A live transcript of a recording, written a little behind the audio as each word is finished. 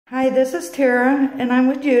Hi, this is Tara, and I'm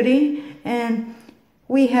with Judy, and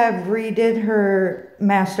we have redid her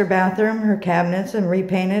master bathroom, her cabinets, and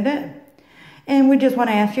repainted it. And we just want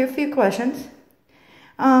to ask you a few questions.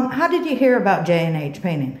 How did you hear about J&H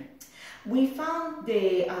Painting? We found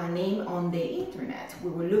the name on the internet.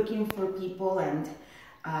 We were looking for people, and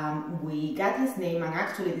we got his name, and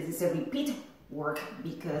actually this is a repeat work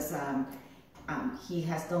because he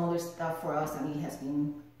has done other stuff for us, and he has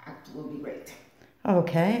been absolutely great.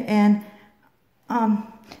 Okay, and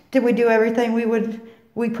did we do everything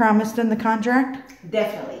we promised in the contract?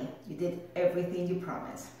 Definitely, you did everything you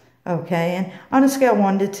promised. Okay, and on a scale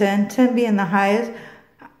 1 to 10, 10 being the highest,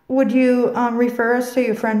 would you refer us to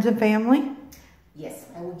your friends and family? Yes,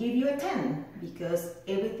 I will give you a 10 because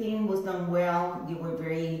everything was done well. You were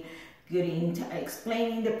very good in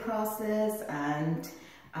explaining the process and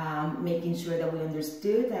making sure that we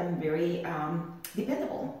understood, and very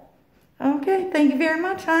dependable. Okay, thank you very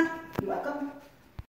much, hon. You're welcome.